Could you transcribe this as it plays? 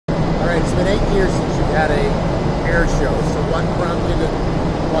been 8 years since you've had a air show, so what prompted it?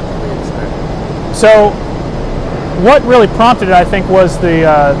 What can we expect? So what really prompted it, I think, was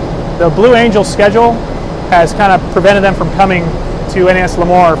the Blue Angel schedule has kind of prevented them from coming to NAS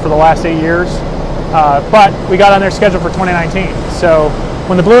Lemoore for the last 8 years. But we got on their schedule for 2019. So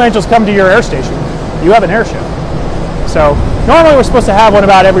when the Blue Angels come to your air station, you have an air show. So normally we're supposed to have one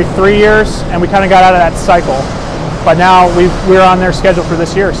about every 3 years, and we kind of got out of that cycle. But now we're on their schedule for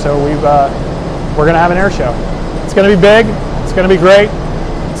this year, so we're going to have an air show. It's going to be big. It's going to be great.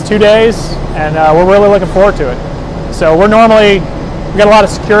 It's 2 days, and we're really looking forward to it. So we got a lot of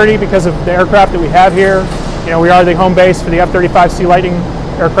security because of the aircraft that we have here. You know, we are the home base for the F-35C Lightning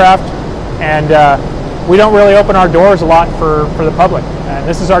aircraft, and we don't really open our doors a lot for the public, and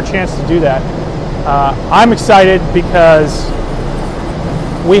this is our chance to do that. I'm excited because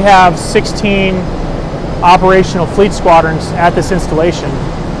we have 16 operational fleet squadrons at this installation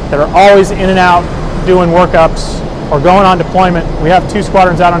that are always in and out doing workups or going on deployment. We have 2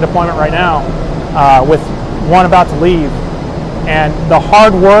 squadrons out on deployment right now, with one about to leave. And the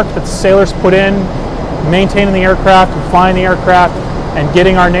hard work that the sailors put in maintaining the aircraft and flying the aircraft and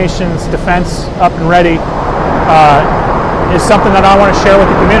getting our nation's defense up and ready is something that I want to share with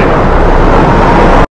the community.